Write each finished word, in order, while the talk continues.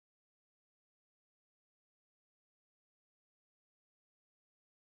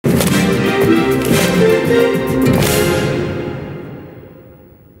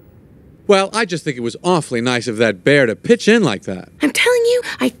Well, I just think it was awfully nice of that bear to pitch in like that. I'm telling you,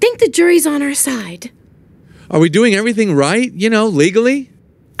 I think the jury's on our side. Are we doing everything right, you know, legally?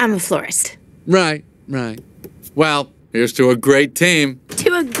 I'm a florist. Right, right. Well, here's to a great team.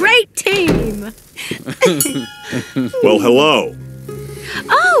 To a great team! Well, hello.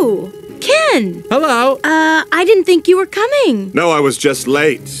 Oh, Ken! Hello. I didn't think you were coming. No, I was just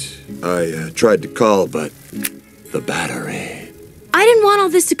late. I tried to call, but the battery. I didn't want all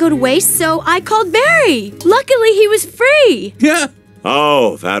this to go to waste, so I called Barry. Luckily, he was free. Yeah.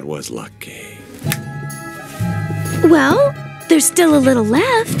 Oh, that was lucky. Well, there's still a little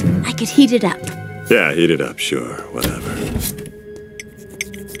left. I could heat it up. Yeah, heat it up, sure, whatever.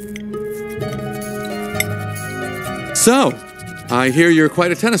 So, I hear you're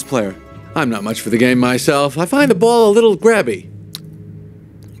quite a tennis player. I'm not much for the game myself. I find the ball a little grabby.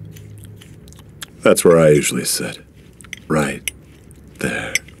 That's where I usually sit. Right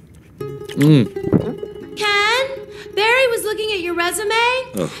there. Ken, Barry was looking at your resume,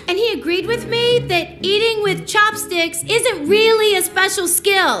 and he agreed with me that eating with chopsticks isn't really a special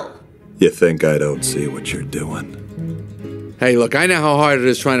skill. You think I don't see what you're doing? Hey, look, I know how hard it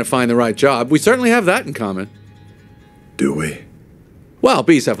is trying to find the right job. We certainly have that in common. Do we? Well,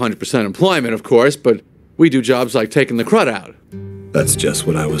 bees have 100% employment, of course, but we do jobs like taking the crud out. That's just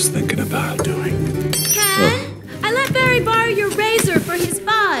what I was thinking about doing. Ken, I let Barry borrow your razor for his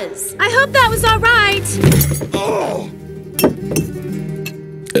fuzz. I hope that was all right. Oh!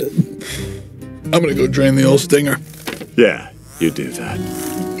 I'm gonna go drain the old stinger. Yeah, you do that.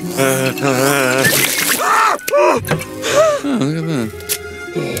 Oh, look at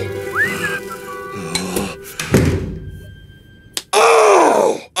that.